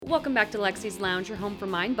Welcome back to Lexi's Lounge, your home for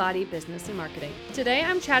mind, body, business, and marketing. Today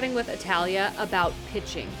I'm chatting with Italia about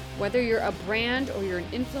pitching. Whether you're a brand or you're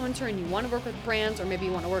an influencer and you want to work with brands, or maybe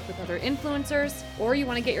you want to work with other influencers, or you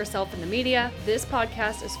want to get yourself in the media, this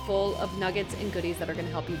podcast is full of nuggets and goodies that are going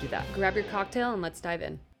to help you do that. Grab your cocktail and let's dive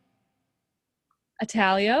in.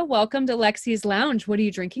 Italia, welcome to Lexi's Lounge. What are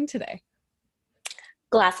you drinking today?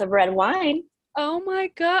 Glass of red wine. Oh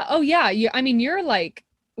my God. Oh yeah. You're like,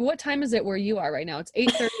 what time is it where you are right now? It's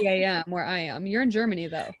 8:30 a.m. where I am. You're in Germany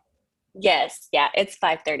though. Yes. Yeah. It's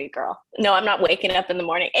 5:30, girl. No, I'm not waking up in the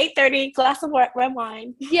morning. 8:30, glass of red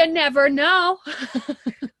wine. You never know.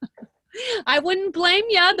 I wouldn't blame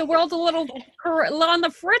you. The world's a little on the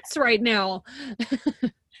fritz right now.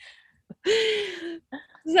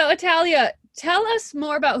 So Italia, tell us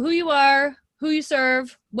more about who you are, who you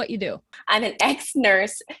serve, what you do. I'm an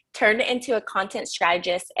ex-nurse turned into a content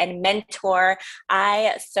strategist and mentor.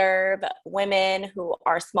 I serve women who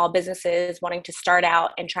are small businesses wanting to start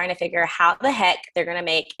out and trying to figure out how the heck they're going to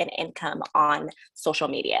make an income on social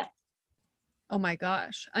media. Oh my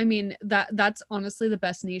gosh. I mean, that's honestly the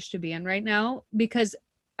best niche to be in right now, because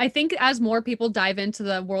I think as more people dive into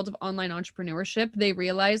the world of online entrepreneurship, they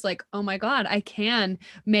realize like, oh my God, I can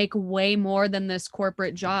make way more than this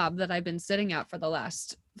corporate job that I've been sitting at for the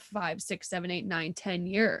last 5, 6, 7, 8, 9, 10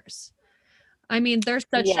 years. I mean,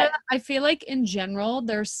 I feel like in general,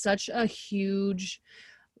 there's such a huge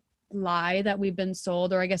lie that we've been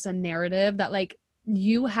sold, or I guess a narrative that like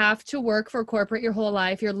you have to work for corporate your whole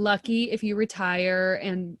life. You're lucky if you retire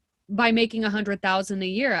and by making $100,000 a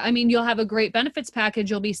year. I mean, you'll have a great benefits package.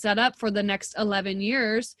 You'll be set up for the next 11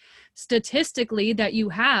 years statistically that you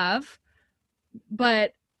have.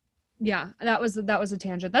 But yeah, that was a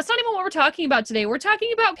tangent. That's not even what we're talking about today. We're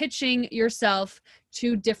talking about pitching yourself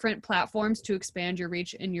to different platforms to expand your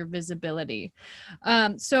reach and your visibility.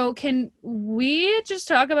 So can we just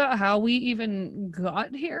talk about how we even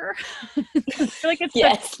got here? I feel like it's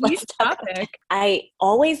Yes, such a huge topic. I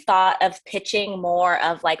always thought of pitching more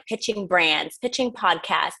of like pitching brands, pitching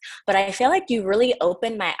podcasts, but I feel like you really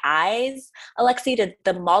opened my eyes, Alexi, to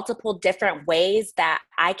the multiple different ways that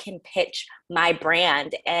I can pitch my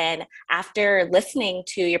brand. And after listening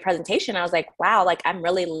to your presentation, I was like, wow, like I'm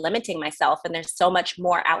really limiting myself, and there's so much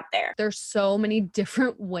more out there. There's so many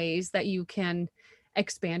different ways that you can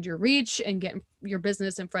expand your reach and get your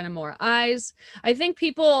business in front of more eyes. I think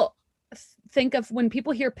people think of, when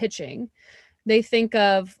people hear pitching, they think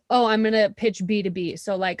of, oh, I'm going to pitch B2B.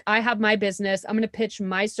 So like I have my business, I'm going to pitch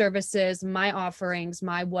my services, my offerings,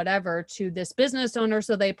 my whatever to this business owner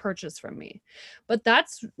so they purchase from me. But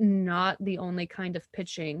that's not the only kind of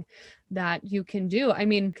pitching that you can do. I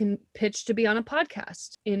mean, you can pitch to be on a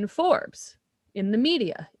podcast, in Forbes, in the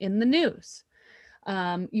media, in the news.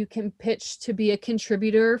 You can pitch to be a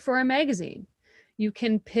contributor for a magazine. You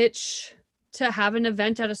can pitch to have an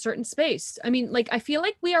event at a certain space. I mean, like, I feel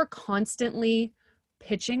like we are constantly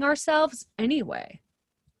pitching ourselves anyway.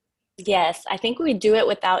 Yes, I think we do it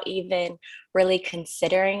without even really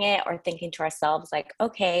considering it or thinking to ourselves like,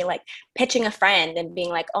 okay, like pitching a friend and being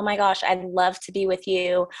like, oh my gosh, I'd love to be with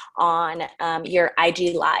you on your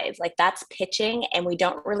IG live. Like that's pitching. And we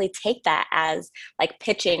don't really take that as like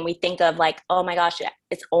pitching. We think of like, oh my gosh,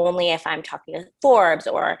 it's only if I'm talking to Forbes,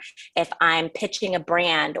 or if I'm pitching a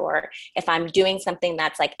brand, or if I'm doing something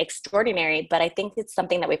that's like extraordinary. But I think it's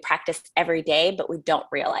something that we practice every day, but we don't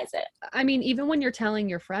realize it. I mean, even when you're telling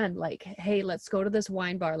your friend like, hey, let's go to this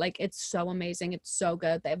wine bar. Like it's so amazing. It's so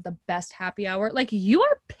good. They have the best happy hour. Like you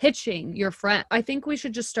are pitching your friend. I think we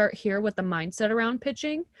should just start here with the mindset around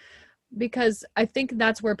pitching, because I think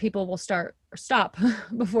that's where people will stop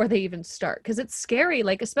before they even start. Because it's scary,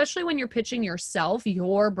 like, especially when you're pitching yourself,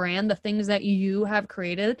 your brand, the things that you have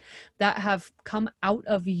created that have come out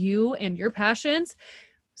of you and your passions.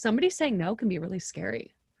 Somebody saying no can be really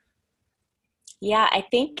scary. Yeah, I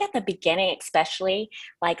think at the beginning, especially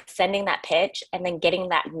like sending that pitch and then getting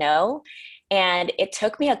that no. And it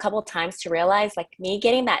took me a couple of times to realize like me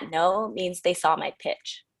getting that no means they saw my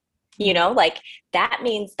pitch. You know, like that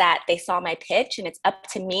means that they saw my pitch, and it's up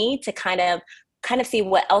to me to kind of see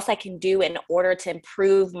what else I can do in order to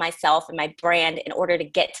improve myself and my brand in order to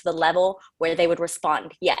get to the level where they would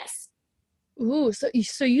respond yes. Ooh,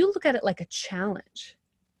 so you look at it like a challenge.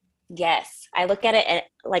 Yes, I look at it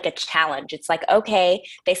like a challenge. It's like, okay,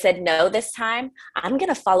 they said no this time. I'm going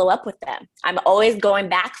to follow up with them. I'm always going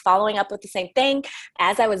back, following up with the same thing.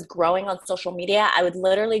 As I was growing on social media, I would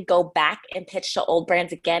literally go back and pitch to old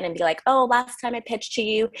brands again and be like, oh, last time I pitched to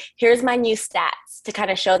you, here's my new stats, to kind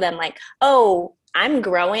of show them like, oh, I'm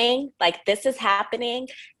growing, like this is happening,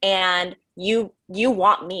 and you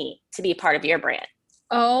want me to be part of your brand.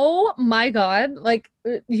 Oh my God. Like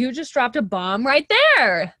you just dropped a bomb right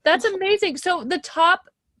there. That's amazing. So the top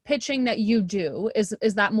pitching that you do is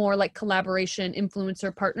that more like collaboration,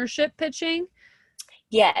 influencer partnership pitching?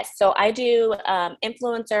 Yes, so I do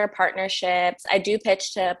influencer partnerships. I do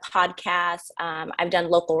pitch to podcasts. I've done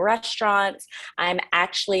local restaurants. I'm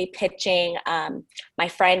actually pitching. My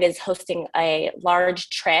friend is hosting a large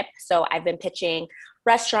trip, so I've been pitching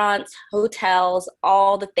restaurants, hotels,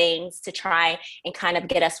 all the things to try and kind of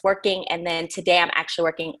get us working. And then today I'm actually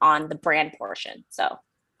working on the brand portion. So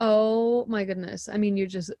Oh my goodness. I mean,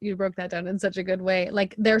 you broke that down in such a good way.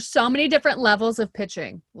 Like there's so many different levels of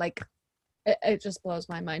pitching. Like it just blows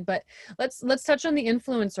my mind. But let's touch on the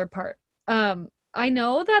influencer part. I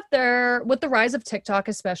know that there with the rise of TikTok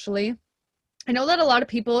especially, I know that a lot of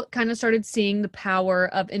people kind of started seeing the power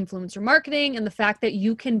of influencer marketing and the fact that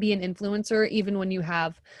you can be an influencer even when you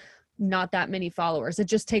have not that many followers. It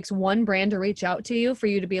just takes one brand to reach out to you for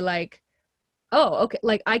you to be like, oh, okay,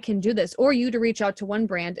 like I can do this, or you to reach out to one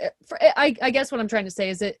brand. I guess what I'm trying to say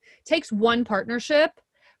is it takes one partnership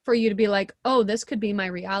for you to be like, oh, this could be my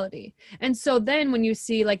reality. And so then when you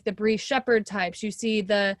see like the Bree Shepherd types, you see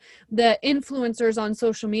the influencers on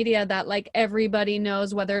social media that like everybody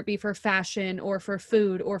knows, whether it be for fashion or for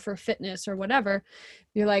food or for fitness or whatever,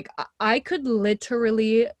 you're like, I could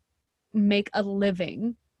literally make a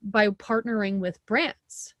living by partnering with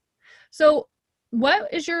brands. So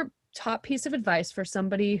what is your top piece of advice for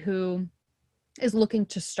somebody who is looking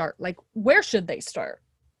to start? Like, where should they start?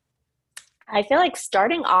 I feel like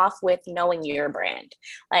starting off with knowing your brand.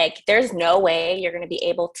 Like, there's no way you're going to be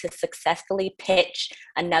able to successfully pitch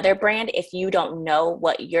another brand if you don't know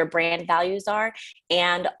what your brand values are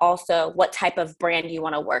and also what type of brand you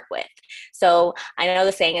want to work with. So, I know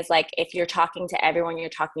the saying is like, if you're talking to everyone, you're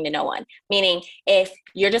talking to no one. Meaning, if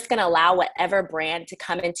you're just going to allow whatever brand to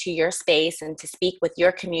come into your space and to speak with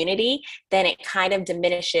your community, then it kind of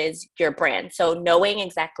diminishes your brand. So, knowing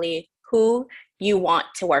exactly who you want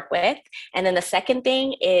to work with. And then the second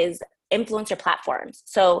thing is influencer platforms.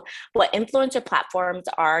 So, what influencer platforms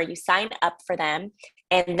are, you sign up for them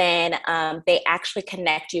and then they actually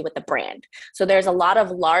connect you with the brand. So, there's a lot of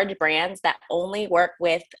large brands that only work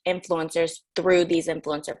with influencers through these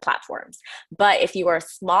influencer platforms. But if you are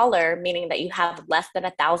smaller, meaning that you have less than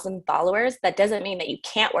 1,000 followers, that doesn't mean that you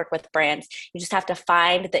can't work with brands. You just have to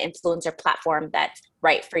find the influencer platform that's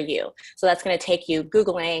right for you. So that's going to take you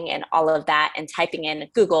Googling and all of that and typing in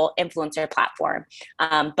Google influencer platform.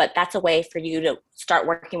 But that's a way for you to start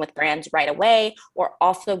working with brands right away or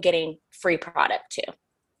also getting free product too.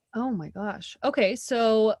 Oh my gosh. Okay,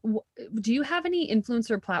 so do you have any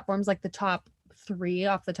influencer platforms like the top three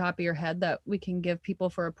off the top of your head that we can give people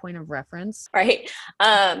for a point of reference? Right.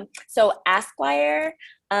 So Asquire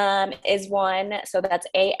is one. So that's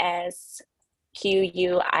ASQUIEIREIQ,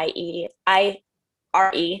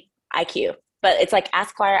 but it's like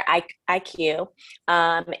Esquire IQ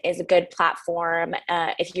is a good platform.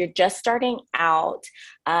 If you're just starting out,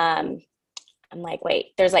 I'm like,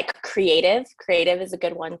 wait, there's like Creative. Creative is a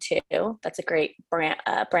good one too. That's a great brand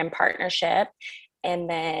partnership. And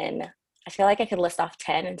then I feel like I could list off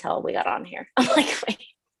 10 until we got on here. I'm like, wait,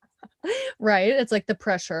 Right? It's like the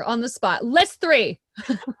pressure on the spot. List three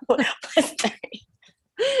what's 30?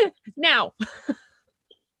 now.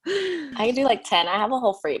 I can do like 10. I have a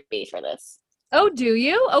whole freebie for this. Oh, do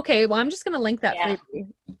you? Okay, well, I'm just going to link that Yeah. freebie.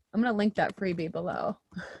 I'm going to link that freebie below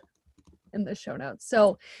in the show notes.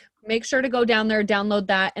 So make sure to go down there, download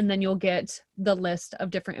that, and then you'll get the list of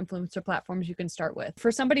different influencer platforms you can start with.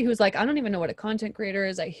 For somebody who's like, I don't even know what a content creator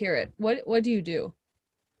is, I hear it. What do you do?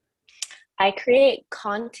 I create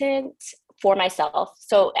content for myself.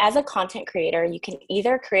 So, as a content creator, you can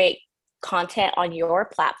either create content on your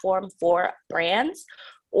platform for brands,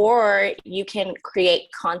 or you can create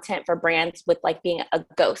content for brands with like being a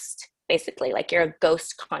ghost, basically, like you're a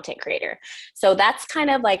ghost content creator. So, that's kind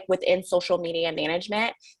of like within social media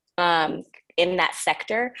management in that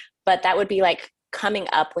sector, but that would be like coming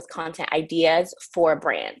up with content ideas for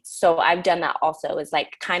brands. So I've done that also, is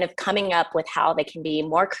like kind of coming up with how they can be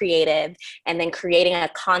more creative and then creating a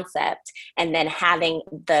concept and then having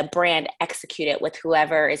the brand execute it with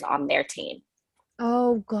whoever is on their team.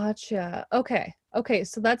 Oh, gotcha. Okay. Okay,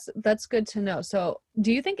 so that's good to know. So,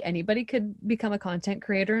 do you think anybody could become a content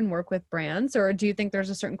creator and work with brands, or do you think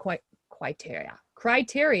there's a certain criteria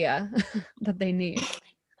that they need?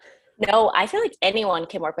 No, I feel like anyone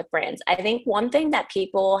can work with brands. I think one thing that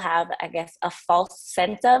people have, I guess, a false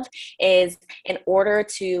sense of is in order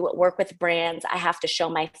to work with brands, I have to show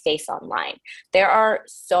my face online. There are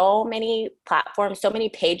so many platforms, so many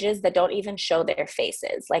pages that don't even show their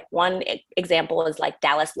faces. Like one example is like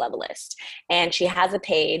Dallas Levelist, and she has a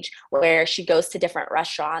page where she goes to different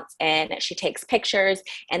restaurants and she takes pictures,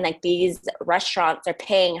 and like these restaurants are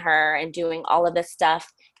paying her and doing all of this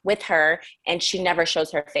stuff with her, and she never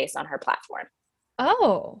shows her face on her platform.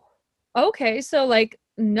 Oh, okay. So like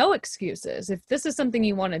no excuses. If this is something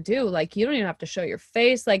you want to do, like you don't even have to show your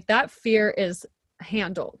face. Like that fear is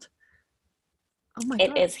handled. Oh my It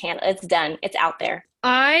God. is hand it's done. It's out there.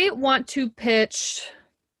 I want to pitch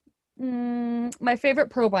my favorite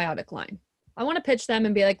probiotic line. I want to pitch them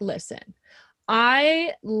and be like, listen,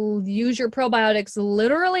 use your probiotics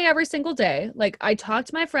literally every single day. Like I talk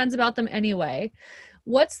to my friends about them anyway.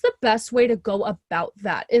 What's the best way to go about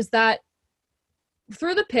that? Is that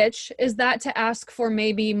through the pitch? Is that to ask for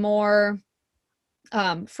maybe more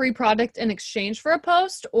free product in exchange for a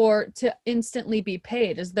post, or to instantly be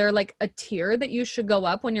paid? Is there like a tier that you should go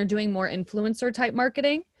up when you're doing more influencer type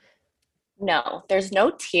marketing? No, there's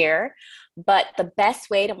no tier, but the best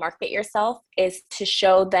way to market yourself is to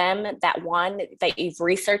show them that one, that you've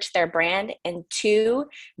researched their brand, and two,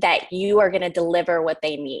 that you are going to deliver what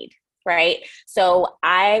they need, right? So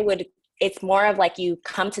it's more of like you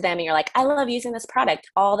come to them and you're like, I love using this product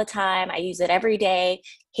all the time. I use it every day.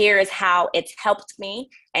 Here is how it's helped me,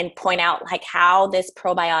 and point out like how this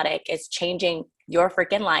probiotic is changing your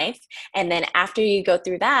freaking life. And then after you go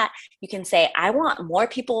through that, you can say, I want more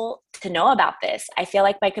people to know about this. I feel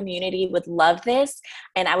like my community would love this,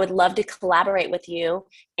 and I would love to collaborate with you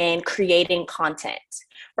in creating content,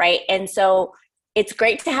 right? And so it's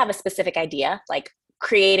great to have a specific idea, like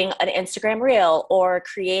creating an Instagram reel or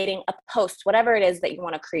creating a post, whatever it is that you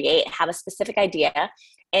want to create, have a specific idea.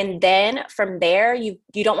 And then from there, you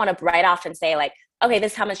don't want to write off and say like, okay,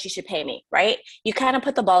 this is how much you should pay me, right? You kind of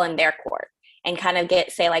put the ball in their court and kind of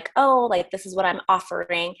say like, oh, like this is what I'm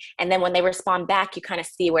offering. And then when they respond back, you kind of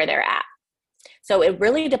see where they're at. So it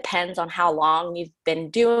really depends on how long you've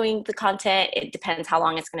been doing the content. It depends how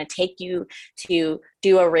long it's going to take you to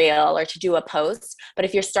do a reel or to do a post. But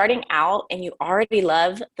if you're starting out and you already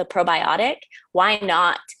love the probiotic, why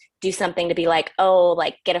not do something to be like, oh,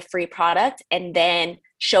 like get a free product and then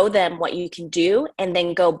show them what you can do, and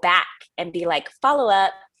then go back and be like, follow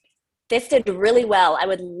up. This did really well. I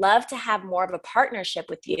would love to have more of a partnership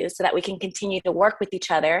with you so that we can continue to work with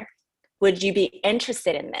each other. Would you be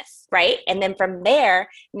interested in this? Right. And then from there,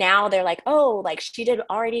 now they're like, oh, like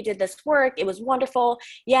already did this work. It was wonderful.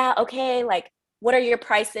 Yeah. Okay. Like, what are your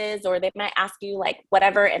prices? Or they might ask you like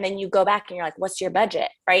whatever. And then you go back and you're like, what's your budget?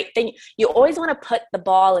 Right. Then you always want to put the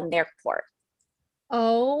ball in their court.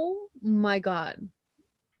 Oh my God.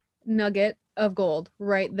 Nugget of gold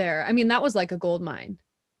right there. I mean, that was like a gold mine.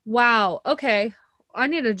 Wow. Okay. I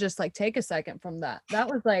need to just like take a second from that. That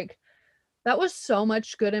was so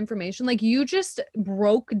much good information. Like you just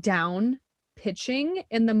broke down pitching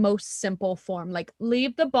in the most simple form. Like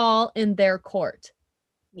leave the ball in their court.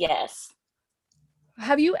 Yes.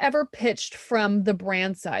 Have you ever pitched from the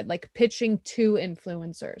brand side, like pitching to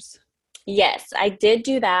influencers? Yes, I did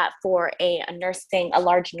do that for a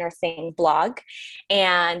large nursing blog.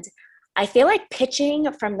 And I feel like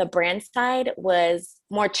pitching from the brand side was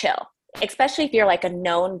more chill, especially if you're like a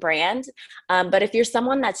known brand. But if you're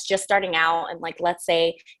someone that's just starting out, and like, let's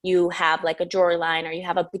say you have like a jewelry line or you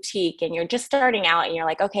have a boutique and you're just starting out and you're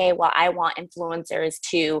like, okay, well, I want influencers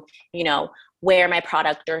to, wear my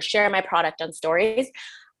product or share my product on stories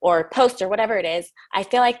or post or whatever it is. I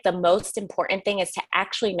feel like the most important thing is to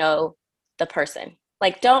actually know the person.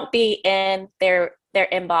 Like, don't be in their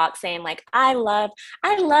inbox saying like, I love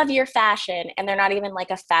your fashion, and they're not even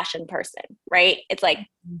like a fashion person, right? It's like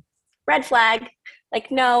red flag. Like,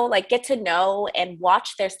 no, like get to know and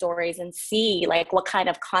watch their stories and see like what kind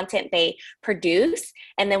of content they produce.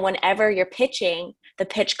 And then whenever you're pitching, the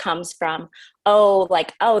pitch comes from, oh,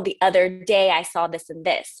 like, oh, the other day I saw this and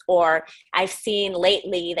this, or I've seen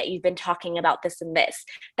lately that you've been talking about this and this.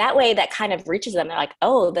 That way that kind of reaches them. They're like,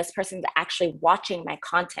 oh, this person's actually watching my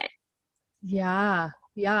content. Yeah.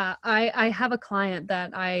 Yeah. I have a client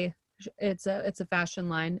that it's a fashion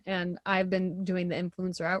line, and I've been doing the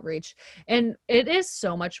influencer outreach, and it is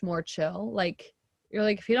so much more chill. Like you're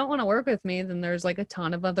like, if you don't want to work with me, then there's like a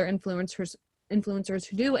ton of other influencers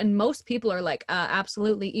who do, and most people are like,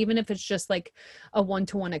 absolutely, even if it's just like a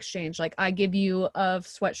one-to-one exchange, like I give you a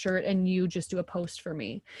sweatshirt and you just do a post for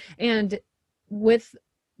me. And with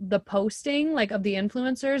the posting like of the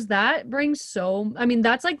influencers, that brings so, I mean,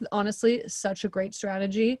 that's like honestly such a great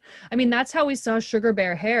strategy. I mean, that's how we saw Sugar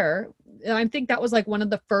Bear hair. I think that was like one of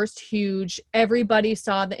the first huge, everybody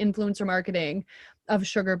saw the influencer marketing of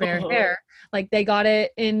Sugar Bear Mhm. hair. Like they got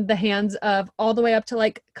it in the hands of all the way up to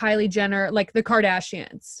like Kylie Jenner, like the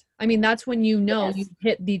Kardashians. I mean, that's when you know you Yes.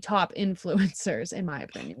 hit the top influencers, in my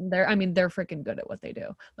opinion. I mean, they're freaking good at what they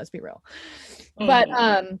do. Let's be real. But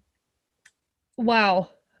Mhm. wow.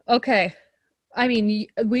 Okay. I mean,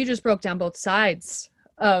 we just broke down both sides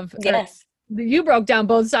of, or Yes. you broke down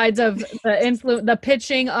both sides of the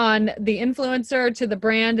pitching on the influencer to the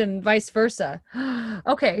brand and vice versa.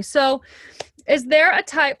 Okay, so is there a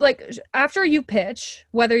type, like after you pitch,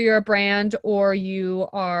 whether you're a brand or you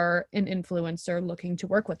are an influencer looking to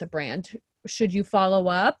work with a brand, should you follow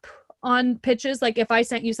up on pitches? Like if I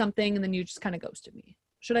sent you something and then you just kind of ghosted me,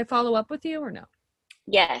 should I follow up with you or no?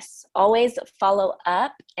 Yes, always follow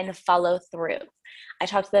up and follow through. I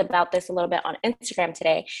talked about this a little bit on Instagram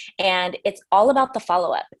today, and it's all about the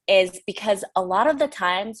follow up, is because a lot of the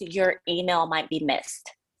times your email might be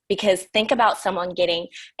missed. Because think about someone getting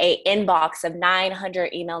a inbox of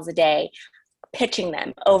 900 emails a day, pitching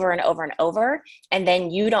them over and over and over, and then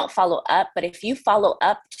you don't follow up. But if you follow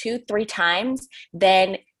up 2 3 times,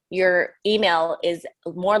 then your email is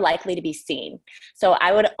more likely to be seen. So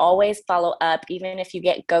I would always follow up, even if you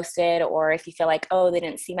get ghosted or if you feel like, oh, they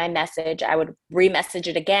didn't see my message, I would re-message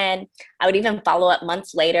it again. I would even follow up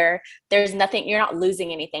months later. There's nothing, you're not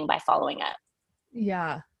losing anything by following up.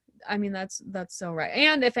 Yeah. I mean, that's so right.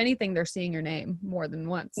 And if anything, they're seeing your name more than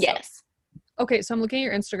once. So Yes. okay, so I'm looking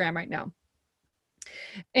at your Instagram right now.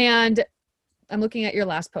 And I'm looking at your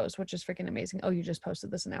last post, which is freaking amazing. Oh, you just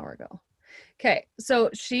posted this an hour ago. Okay, so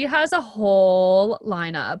she has a whole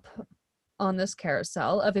lineup on this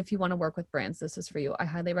carousel of if you want to work with brands, this is for you. I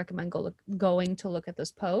highly recommend going to look at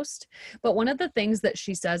this post. But one of the things that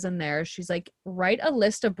she says in there, she's like, write a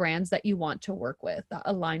list of brands that you want to work with that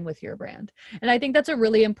align with your brand. And I think that's a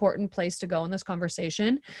really important place to go in this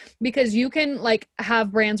conversation, because you can like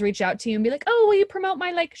have brands reach out to you and be like, oh, will you promote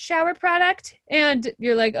my like shower product? And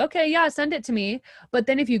you're like, okay, yeah, send it to me. But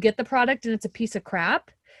then if you get the product and it's a piece of crap,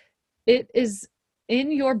 it is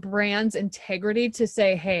in your brand's integrity to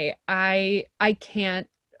say, hey, I can't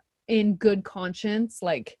in good conscience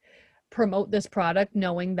like promote this product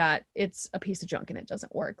knowing that it's a piece of junk and it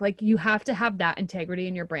doesn't work. Like you have to have that integrity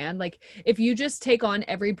in your brand. Like if you just take on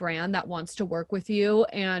every brand that wants to work with you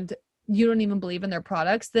and you don't even believe in their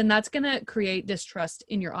products, then that's going to create distrust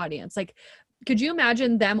in your audience. Like could you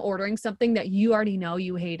imagine them ordering something that you already know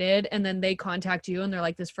you hated and then they contact you and they're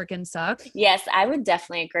like, this freaking sucks? Yes, I would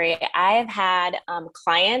definitely agree. I've had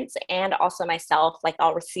clients and also myself, like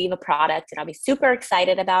I'll receive a product and I'll be super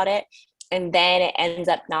excited about it. And then it ends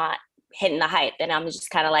up not hitting the hype. And I'm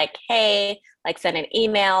just kind of like, hey, like send an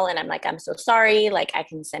email. And I'm like, I'm so sorry. Like I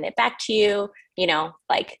can send it back to you. You know,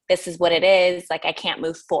 like this is what it is. Like I can't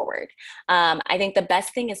move forward. I think the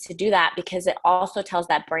best thing is to do that because it also tells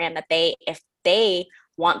that brand that if they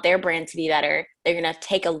want their brand to be better, they're going to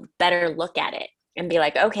take a better look at it and be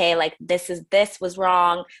like, okay, like this was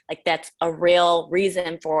wrong. Like that's a real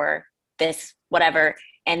reason for this, whatever.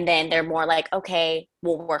 And then they're more like, okay,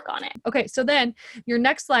 we'll work on it. Okay, so then your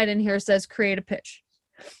next slide in here says create a pitch.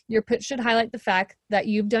 Your pitch should highlight the fact that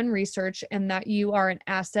you've done research and that you are an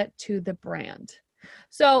asset to the brand.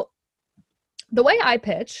 So the way I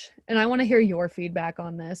pitch, and I want to hear your feedback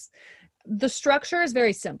on this, the structure is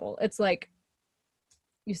very simple. It's like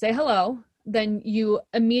you say hello, then you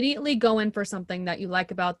immediately go in for something that you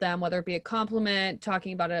like about them, whether it be a compliment,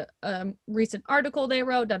 talking about a recent article they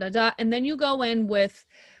wrote, da da da, and then you go in with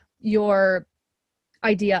your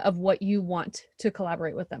idea of what you want to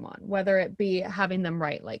collaborate with them on, whether it be having them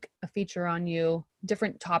write like a feature on you,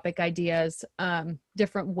 different topic ideas,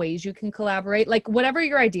 different ways you can collaborate, like whatever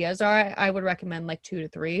your ideas are. I would recommend like 2 to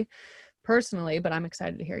 3 personally, but I'm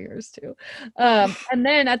excited to hear yours too. And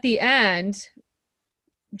then at the end,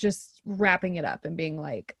 just wrapping it up and being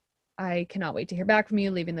like, I cannot wait to hear back from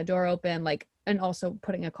you, leaving the door open, like, and also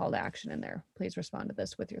putting a call to action in there. Please respond to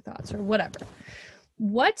this with your thoughts or whatever.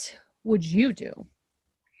 What would you do?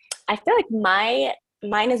 I feel like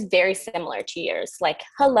mine is very similar to yours. Like,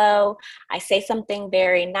 hello, I say something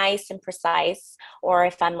very nice and precise. Or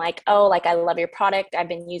if I'm like, oh, like I love your product, I've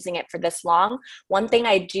been using it for this long. One thing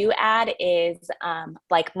I do add is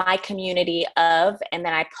like my community of, and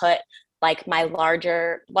then I put like my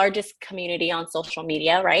largest community on social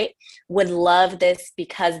media, right? Would love this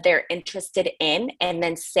because they're interested in, and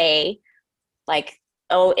then say like,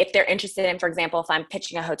 oh, if they're interested in, for example, if I'm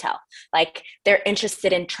pitching a hotel, like they're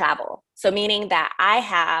interested in travel. So meaning that I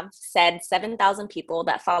have said 7,000 people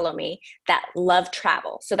that follow me that love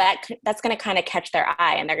travel. So that's going to kind of catch their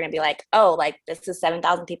eye, and they're going to be like, oh, like this is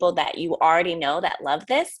 7,000 people that you already know that love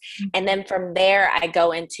this. And then from there, I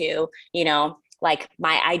go into, like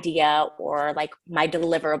my idea or like my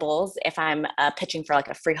deliverables. If I'm pitching for like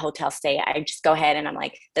a free hotel stay, I just go ahead and I'm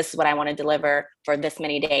like, this is what I want to deliver for this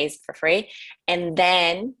many days for free. And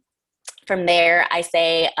then from there, I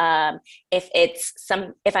say,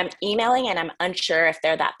 if I'm emailing and I'm unsure if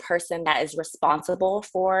they're that person that is responsible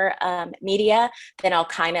for media, then I'll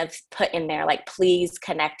kind of put in there, like, please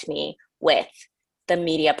connect me with the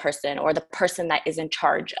media person or the person that is in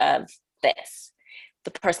charge of this,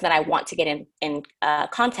 the person that I want to get in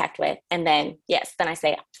contact with. And then, yes, then I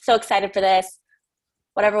say, so excited for this,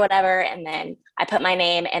 whatever. And then I put my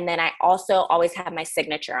name, and then I also always have my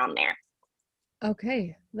signature on there.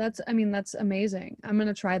 Okay. That's amazing. I'm going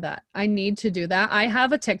to try that. I need to do that. I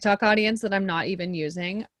have a TikTok audience that I'm not even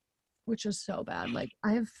using, which is so bad. Like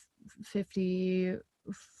I have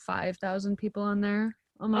 55,000 people on there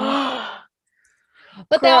almost.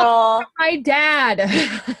 But they all are my dad.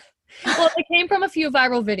 Well, it came from a few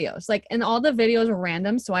viral videos, like, and all the videos are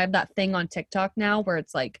random. So I have that thing on TikTok now where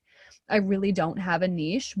it's like, I really don't have a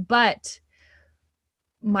niche, but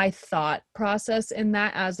my thought process in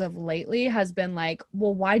that as of lately has been like,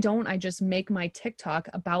 well, why don't I just make my TikTok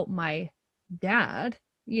about my dad?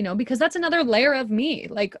 Because that's another layer of me.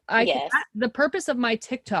 Like the purpose of my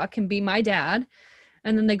TikTok can be my dad.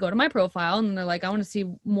 And then they go to my profile and they're like, I want to see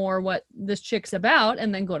more what this chick's about,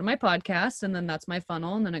 and then go to my podcast, and then that's my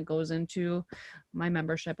funnel, and then it goes into my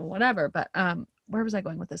membership and whatever. But where was I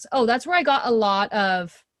going with this? Oh, that's where I got a lot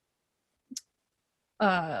of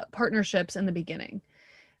partnerships in the beginning.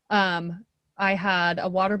 I had a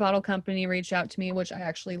water bottle company reach out to me, which I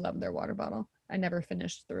actually love their water bottle. I never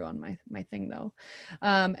finished through on my thing though.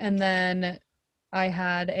 And then I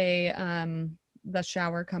had the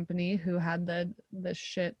shower company who had the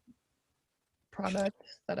shit product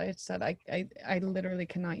that I said I literally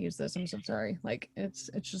cannot use this. I'm so sorry. Like it's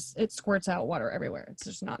just, it squirts out water everywhere. It's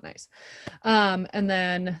just not nice. And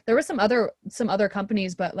then there was some other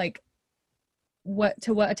companies, but like what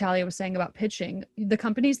Italia was saying about pitching, the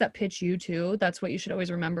companies that pitch you to, that's what you should always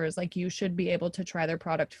remember, is like you should be able to try their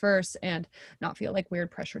product first and not feel like weird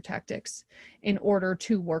pressure tactics in order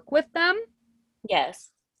to work with them. Yes.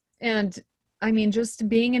 And I mean, just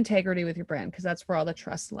being integrity with your brand, because that's where all the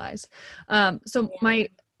trust lies. So my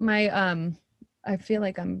I feel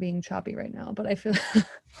like I'm being choppy right now, but I feel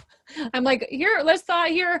I'm like, let's thought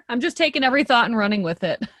here. I'm just taking every thought and running with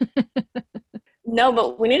it. No,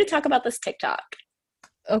 but we need to talk about this TikTok.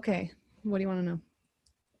 Okay. What do you want to know?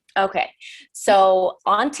 Okay. So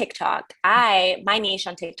on TikTok, my niche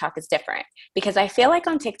on TikTok is different because I feel like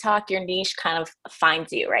on TikTok, your niche kind of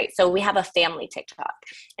finds you, right? So we have a family TikTok.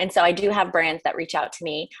 And so I do have brands that reach out to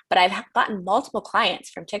me, but I've gotten multiple clients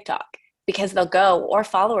from TikTok because they'll go, or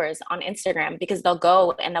followers on Instagram, because they'll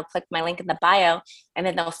go and they'll click my link in the bio and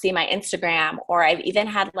then they'll see my Instagram. Or I've even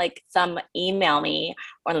had like some email me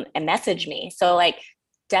or message me. So like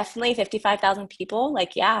definitely 55,000 people,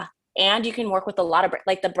 like, yeah. And you can work with a lot of,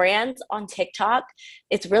 like, the brands on TikTok.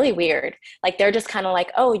 It's really weird. Like they're just kind of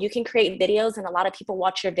like, oh, you can create videos and a lot of people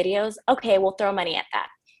watch your videos. Okay, we'll throw money at that.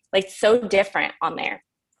 Like so different on there.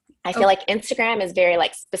 I feel like Instagram is very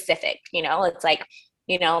like specific, it's like,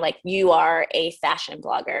 like you are a fashion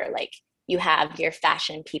blogger, like you have your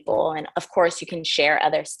fashion people, and of course you can share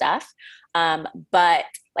other stuff. But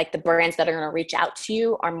like the brands that are going to reach out to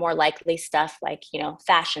you are more likely stuff like,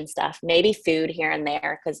 fashion stuff, maybe food here and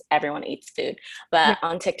there, because everyone eats food. But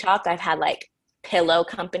on TikTok, I've had like pillow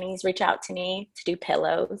companies reach out to me to do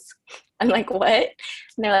pillows. I'm like, what?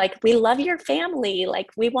 And they're like, we love your family.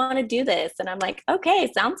 Like, we want to do this. And I'm like, okay,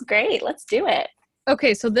 sounds great. Let's do it.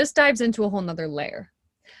 Okay. So this dives into a whole nother layer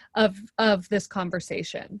of this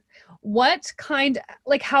conversation. How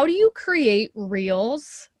do you create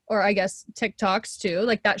reels, or I guess TikToks too,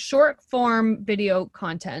 like that short form video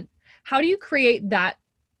content? How do you create that?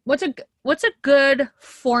 What's a good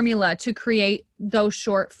formula to create those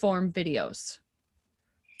short form videos?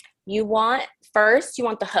 You want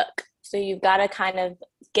the hook. So you've got to kind of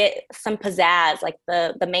get some pizzazz, like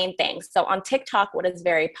the main thing. So on TikTok, what is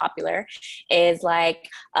very popular is like,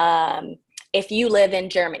 if you live in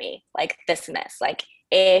Germany, like this and this, like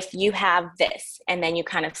if you have this, and then you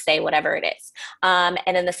kind of say whatever it is. And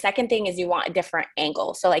then the second thing is you want a different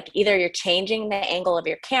angle. So like either you're changing the angle of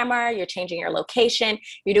your camera, you're changing your location,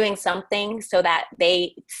 you're doing something so that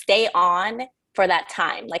they stay on for that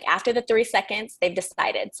time. Like after the 3 seconds, they've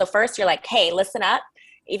decided. So first you're like, hey, listen up.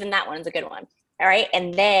 Even that one's a good one. All right.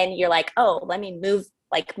 And then you're like, oh, let me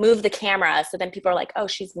move the camera. So then people are like, oh,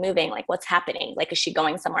 she's moving. Like, what's happening? Like, is she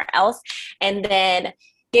going somewhere else? And then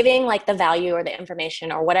giving like the value or the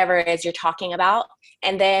information or whatever it is you're talking about,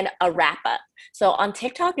 and then a wrap up. So on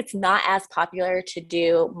TikTok, it's not as popular to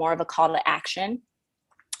do more of a call to action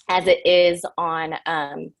as it is on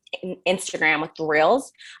Instagram with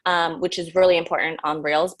Reels, which is really important on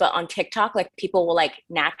Reels. But on TikTok, like people will like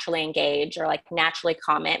naturally engage or like naturally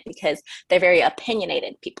comment because they're very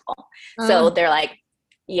opinionated people. So they're like,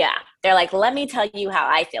 yeah, they're like, let me tell you how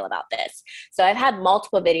I feel about this. So I've had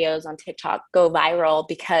multiple videos on TikTok go viral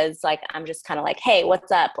because like I'm just kind of like, hey,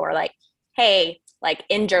 what's up? Or like, hey, like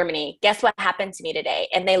in Germany, guess what happened to me today?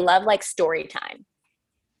 And they love like story time.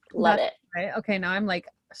 Love it. Right. Okay. Now I'm like,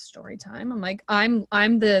 story time. I'm like, I'm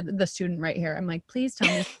the student right here. I'm like, please tell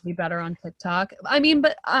me to be better on TikTok. I mean,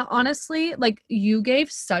 but honestly, like you gave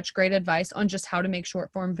such great advice on just how to make short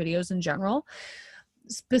form videos in general.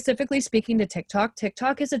 Specifically speaking to TikTok,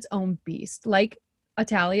 TikTok is its own beast. Like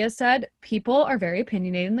Atalia said, people are very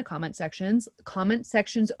opinionated in the comment sections. Comment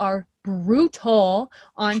sections are brutal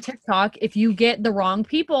on TikTok if you get the wrong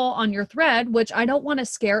people on your thread, which I don't want to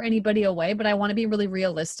scare anybody away, but I want to be really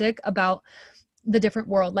realistic about the different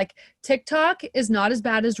world. Like TikTok is not as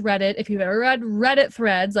bad as Reddit. If you've ever read Reddit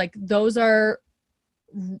threads, like those are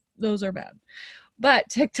bad. But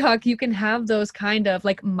TikTok, you can have those kind of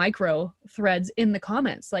like micro threads in the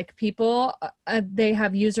comments. Like people, they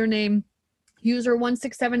have username user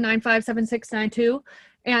 167957692,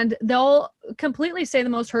 and they'll completely say the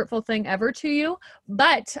most hurtful thing ever to you.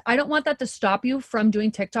 But I don't want that to stop you from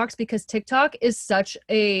doing TikToks, because TikTok is such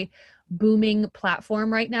a booming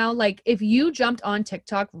platform right now. Like if you jumped on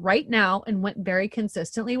TikTok right now and went very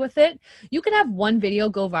consistently with it, you could have one video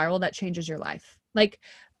go viral that changes your life. Like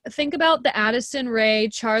think about the Addison Rae,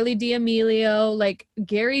 Charlie D'Amelio, like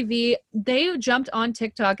Gary Vee. They jumped on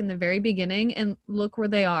TikTok in the very beginning and look where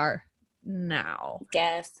they are now.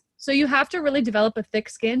 Yes. So you have to really develop a thick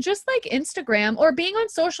skin, just like Instagram or being on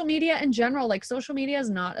social media in general. Like social media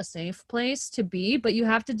is not a safe place to be, but you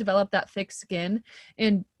have to develop that thick skin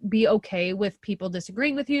and be okay with people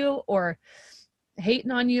disagreeing with you or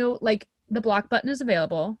hating on you. Like the block button is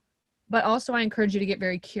available, but also I encourage you to get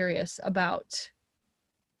very curious about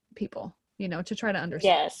people, you know, to try to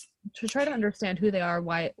understand. Yes. To try to understand who they are,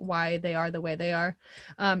 why they are the way they are.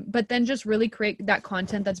 But then just really create that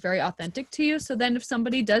content that's very authentic to you. So then if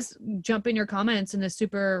somebody does jump in your comments and is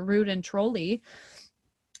super rude and trolly,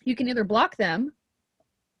 you can either block them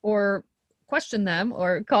or question them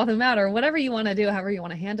or call them out or whatever you want to do, however you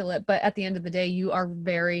want to handle it. But at the end of the day, you are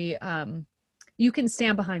very, you can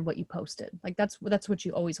stand behind what you posted. Like that's what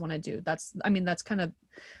you always want to do. That's kind of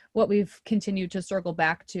what we've continued to circle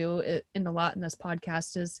back to in a lot in this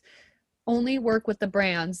podcast is only work with the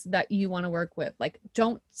brands that you want to work with. Like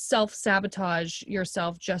don't self-sabotage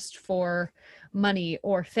yourself just for money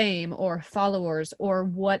or fame or followers or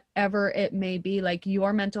whatever it may be. Like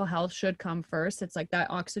your mental health should come first. It's like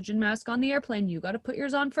that oxygen mask on the airplane. You got to put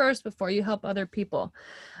yours on first before you help other people.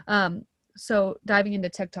 So diving into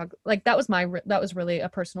TikTok, like that was really a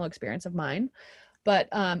personal experience of mine. But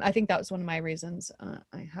I think that was one of my reasons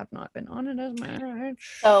I have not been on it as much.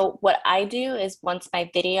 So what I do is once my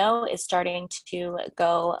video is starting to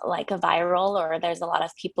go like a viral or there's a lot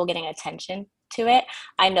of people getting attention to it,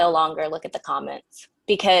 I no longer look at the comments,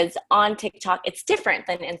 because on TikTok, it's different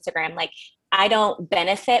than Instagram. Like I don't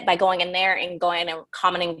benefit by going in there and going and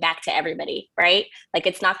commenting back to everybody, right? Like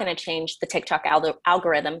it's not going to change the TikTok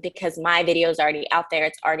algorithm because my video is already out there.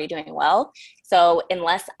 It's already doing well. So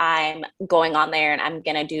unless I'm going on there and I'm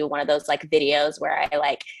going to do one of those like videos where I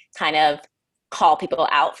like kind of call people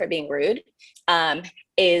out for being rude,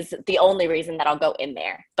 is the only reason that I'll go in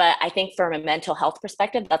there. But I think from a mental health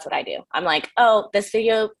perspective, that's what I do. I'm like, oh, this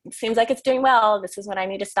video seems like it's doing well. This is when I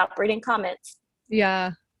need to stop reading comments.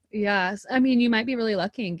 Yeah. Yes. I mean, you might be really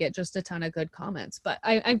lucky and get just a ton of good comments, but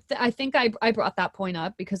I think I brought that point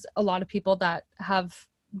up because a lot of people that have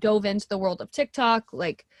dove into the world of TikTok,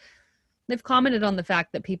 like they've commented on the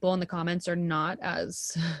fact that people in the comments are not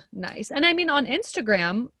as nice. And I mean, on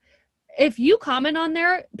Instagram, if you comment on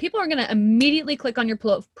there, people are going to immediately click on your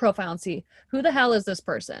profile and see who the hell is this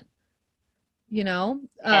person. You know,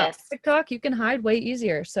 Yes. TikTok, you can hide way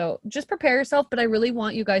easier. So just prepare yourself. But I really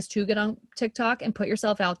want you guys to get on TikTok and put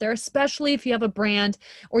yourself out there, especially if you have a brand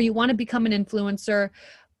or you want to become an influencer.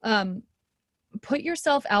 Put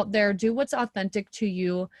yourself out there, do what's authentic to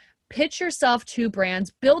you, pitch yourself to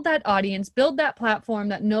brands, build that audience, build that platform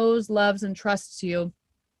that knows, loves, and trusts you.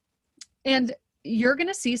 And you're going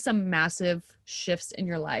to see some massive shifts in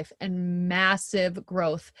your life and massive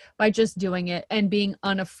growth by just doing it and being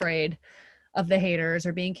unafraid of the haters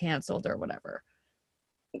or being canceled or whatever.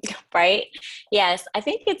 Right? Yes, I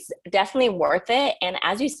think it's definitely worth it. And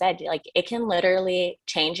as you said, like it can literally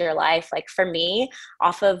change your life. Like for me,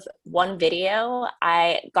 off of one video,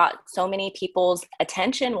 I got so many people's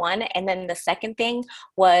attention, one. And then the second thing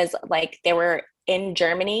was like they were in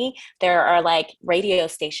Germany, there are like radio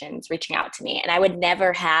stations reaching out to me. And I would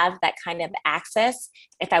never have that kind of access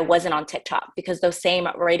if I wasn't on TikTok, because those same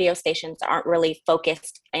radio stations aren't really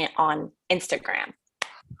focused on Instagram.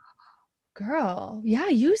 Girl, yeah,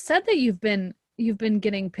 you said that you've been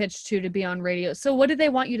getting pitched to be on radio. So what do they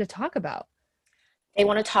want you to talk about? They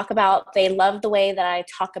want to talk about, they love the way that I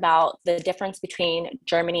talk about the difference between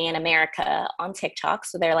Germany and America on TikTok.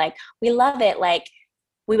 So they're like, we love it. Like,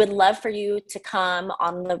 we would love for you to come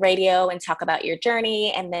on the radio and talk about your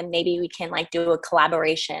journey. And then maybe we can like do a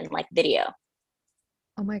collaboration like video.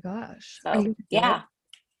 Oh my gosh. Are you So gonna do it? yeah.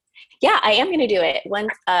 Yeah, I am going to do it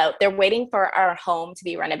once they're waiting for our home to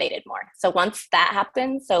be renovated more. So once that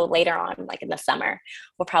happens, so later on, like in the summer,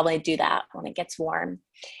 we'll probably do that when it gets warm.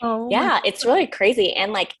 Oh my Yeah, it's really crazy.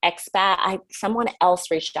 And like expat, someone else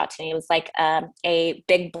reached out to me. It was like a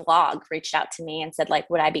big blog reached out to me and said like,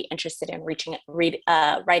 would I be interested in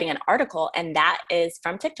writing an article? And that is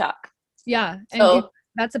from TikTok. Yeah, and So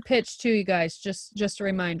that's a pitch too, you guys. Just a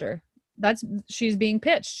reminder. That's she's being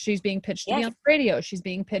pitched. She's being pitched to be yes, on radio. She's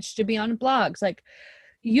being pitched to be on blogs. Like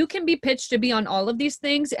you can be pitched to be on all of these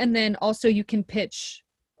things, and then also you can pitch,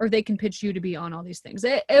 or they can pitch you to be on all these things.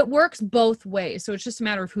 It works both ways. So it's just a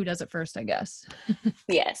matter of who does it first, I guess.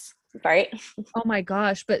 yes, right. Oh my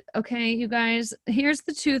gosh. But okay, you guys, here's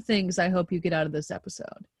the two things I hope you get out of this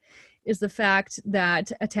episode is the fact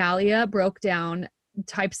that Italia broke down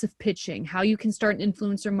types of pitching, how you can start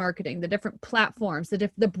influencer marketing, the different platforms,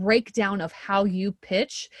 the breakdown of how you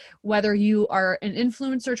pitch, whether you are an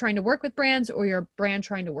influencer trying to work with brands or you're a brand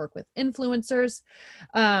trying to work with influencers.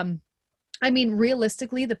 I mean,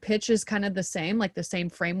 realistically, the pitch is kind of the same, like the same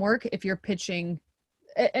framework. If you're pitching,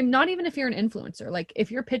 and not even if you're an influencer, like if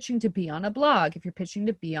you're pitching to be on a blog, if you're pitching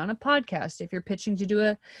to be on a podcast, if you're pitching to do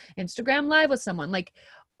a Instagram live with someone, like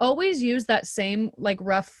always use that same like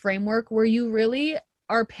rough framework where you really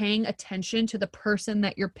are paying attention to the person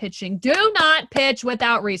that you're pitching. Do not pitch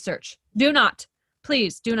without research. Do not.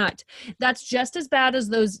 Please do not. That's just as bad as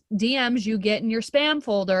those DMs you get in your spam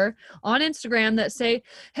folder on Instagram that say,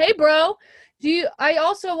 "Hey bro, I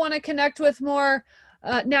also want to connect with more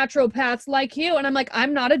naturopaths like you." And I'm like,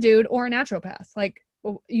 I'm not a dude or a naturopath. Like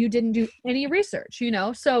you didn't do any research,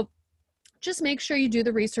 So just make sure you do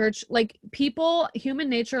the research. Like human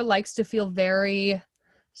nature likes to feel very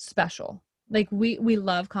special. Like we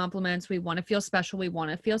love compliments. We want to feel special. We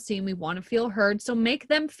want to feel seen. We want to feel heard. So make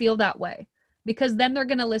them feel that way, because then they're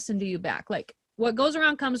going to listen to you back. Like what goes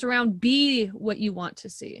around comes around. Be what you want to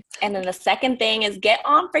see. And then the second thing is get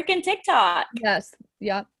on freaking TikTok. Yes.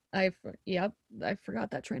 Yep. I forgot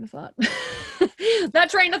that train of thought. That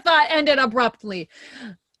train of thought ended abruptly.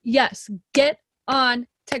 Yes. Get on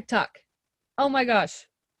TikTok. Oh my gosh.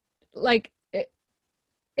 Like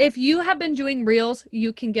if you have been doing reels,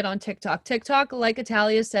 you can get on TikTok. TikTok, like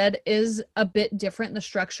Italia said, is a bit different in the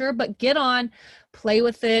structure, but get on, play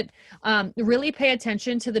with it. Really pay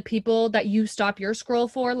attention to the people that you stop your scroll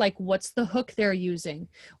for. Like what's the hook they're using?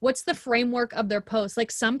 What's the framework of their posts?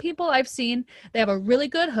 Like some people I've seen, they have a really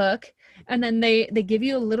good hook and then they give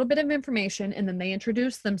you a little bit of information and then they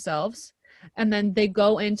introduce themselves and then they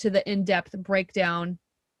go into the in-depth breakdown.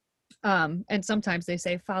 And sometimes they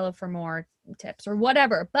say follow for more tips or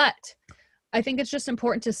whatever, but I think it's just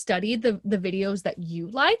important to study the videos that you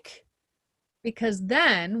like, because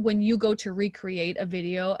then when you go to recreate a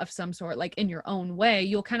video of some sort, like in your own way,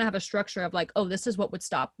 you'll kind of have a structure of like, oh, this is what would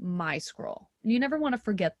stop my scroll. And you never want to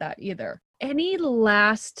forget that either. Any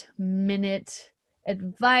last minute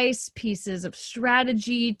advice, pieces of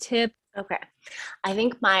strategy, tips? Okay. I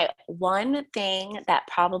think my one thing that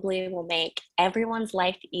probably will make everyone's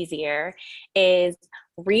life easier is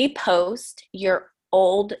repost your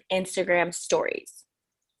old Instagram stories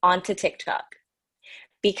onto TikTok,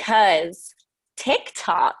 because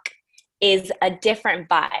TikTok is a different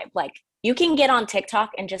vibe. Like you can get on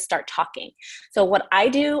TikTok and just start talking. So what I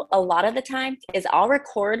do a lot of the time is I'll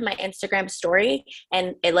record my Instagram story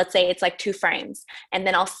and let's say it's like 2 frames, and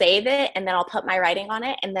then I'll save it and then I'll put my writing on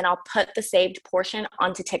it and then I'll put the saved portion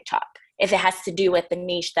onto TikTok. If it has to do with the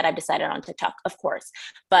niche that I've decided on TikTok, of course.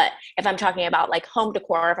 But if I'm talking about like home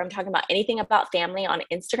decor, if I'm talking about anything about family on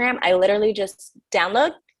Instagram, I literally just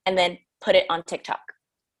download and then put it on TikTok.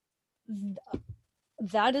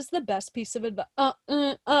 That is the best piece of advice.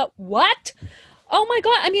 What? Oh my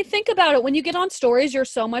God. I mean, think about it. When you get on stories, you're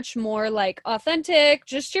so much more like authentic,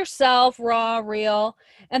 just yourself, raw, real.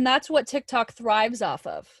 And that's what TikTok thrives off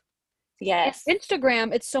of. Yes.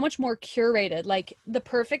 Instagram, it's so much more curated, like the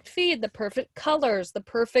perfect feed, the perfect colors, the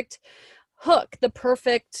perfect hook, the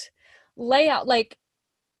perfect layout. Like,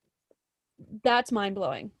 that's mind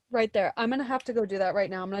blowing right there. I'm going to have to go do that right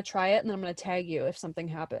now. I'm going to try it and then I'm going to tag you if something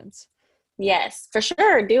happens. Yes, for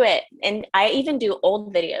sure. Do it. And I even do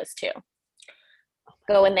old videos too.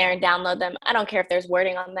 Go in there and download them. I don't care if there's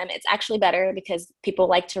wording on them. It's actually better because people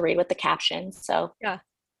like to read with the captions. So, Yeah.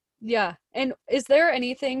 Yeah. And is there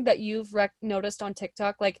anything that you've noticed on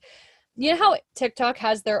TikTok? Like, you know how TikTok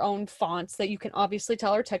has their own fonts that you can obviously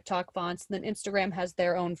tell are TikTok fonts, and then Instagram has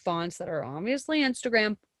their own fonts that are obviously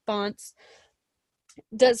Instagram fonts.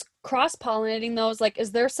 Does cross-pollinating those, like,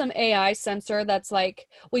 is there some AI sensor that's like,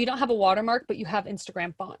 well, you don't have a watermark, but you have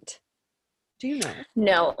Instagram font? Do you know?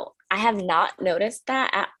 no, I have not noticed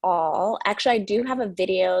that at all. Actually, I do have a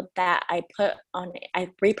video that I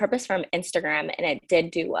repurposed from Instagram and it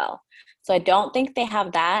did do well. So I don't think they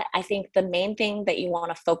have that. I think the main thing that you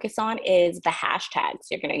want to focus on is the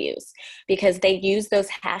hashtags you're going to use because they use those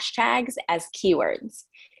hashtags as keywords.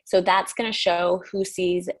 So that's going to show who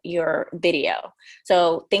sees your video.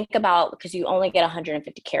 So think about, because you only get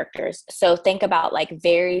 150 characters. So think about like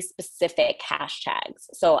very specific hashtags.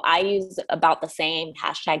 So I use about the same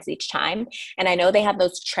hashtags each time. And I know they have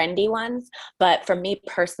those trendy ones, but for me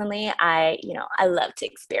personally, I love to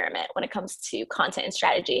experiment when it comes to content and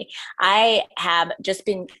strategy. I have just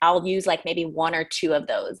been, I'll use like maybe one or two of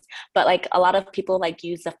those, but like a lot of people like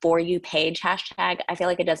use the For You page hashtag. I feel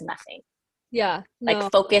like it does nothing. Yeah, no.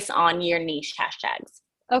 Like focus on your niche hashtags.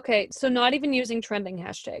 Okay, so not even using trending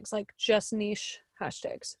hashtags, like just niche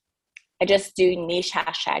hashtags. I just do niche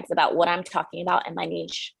hashtags about what I'm talking about in my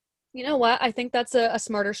niche. You know what? I think that's a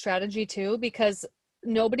smarter strategy too, because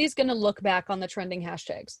nobody's going to look back on the trending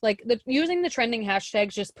hashtags. Like using the trending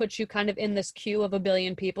hashtags just puts you kind of in this queue of a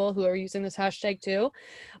billion people who are using this hashtag too.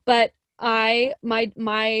 But my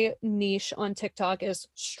niche on TikTok is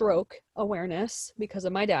stroke awareness because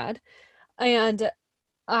of my dad. And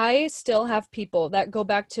I still have people that go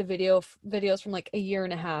back to videos from like a year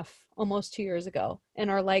and a half, almost 2 years ago, and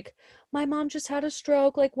are like, my mom just had a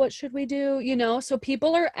stroke. Like, what should we do? You know, so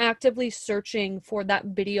people are actively searching for that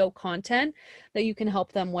video content that you can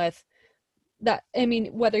help them with. That, I mean,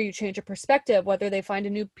 whether you change a perspective, whether they find a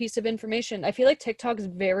new piece of information. I feel like TikTok is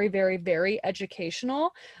very, very, very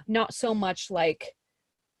educational, not so much like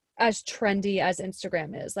as trendy as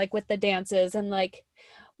Instagram is, like with the dances and like,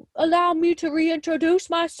 allow me to reintroduce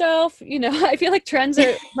myself. You know, I feel like trends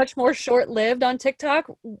are much more short-lived on TikTok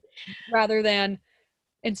rather than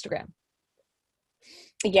Instagram.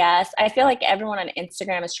 Yes, I feel like everyone on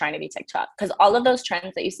Instagram is trying to be TikTok because all of those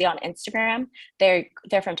trends that you see on Instagram, they're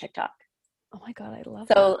from TikTok. Oh my God, I love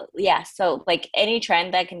that. So yeah, so like any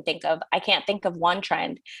trend that I can think of, I can't think of one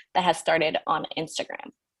trend that has started on Instagram.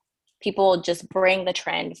 People just bring the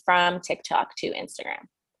trend from TikTok to Instagram.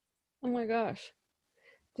 Oh my gosh.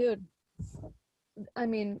 Dude, I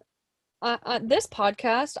mean, this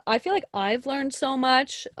podcast, I feel like I've learned so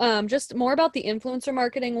much, just more about the influencer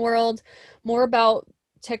marketing world, more about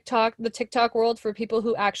TikTok, the TikTok world for people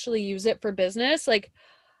who actually use it for business. Like,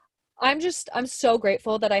 I'm so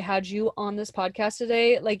grateful that I had you on this podcast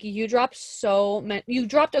today. Like, you dropped you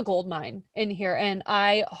dropped a gold mine in here, and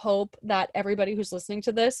I hope that everybody who's listening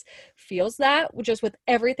to this feels that just with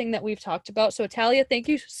everything that we've talked about. So Italia, thank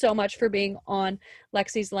you so much for being on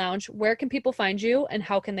Lexi's Lounge. Where can people find you and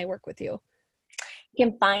how can they work with you? You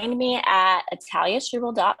can find me at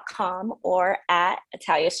italiastruble.com or at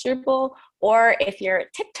italiastruble, or if you're a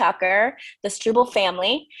TikToker, the Struble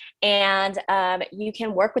family. And you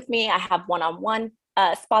can work with me. I have one-on-one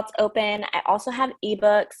spots open. I also have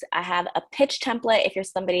ebooks. I have a pitch template if you're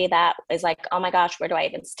somebody that is like, oh my gosh, where do I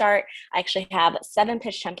even start? I actually have 7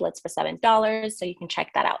 pitch templates for $7, so you can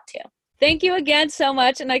check that out too. Thank you again so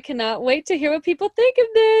much, and I cannot wait to hear what people think of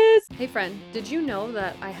this. Hey friend, did you know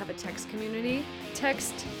that I have a text community?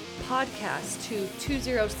 Text podcast to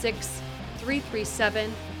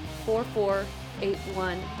 206-337-4481.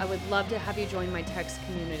 I would love to have you join my text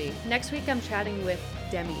community. Next week, I'm chatting with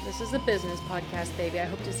Demi. This is a business podcast, baby. I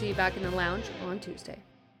hope to see you back in the lounge on Tuesday.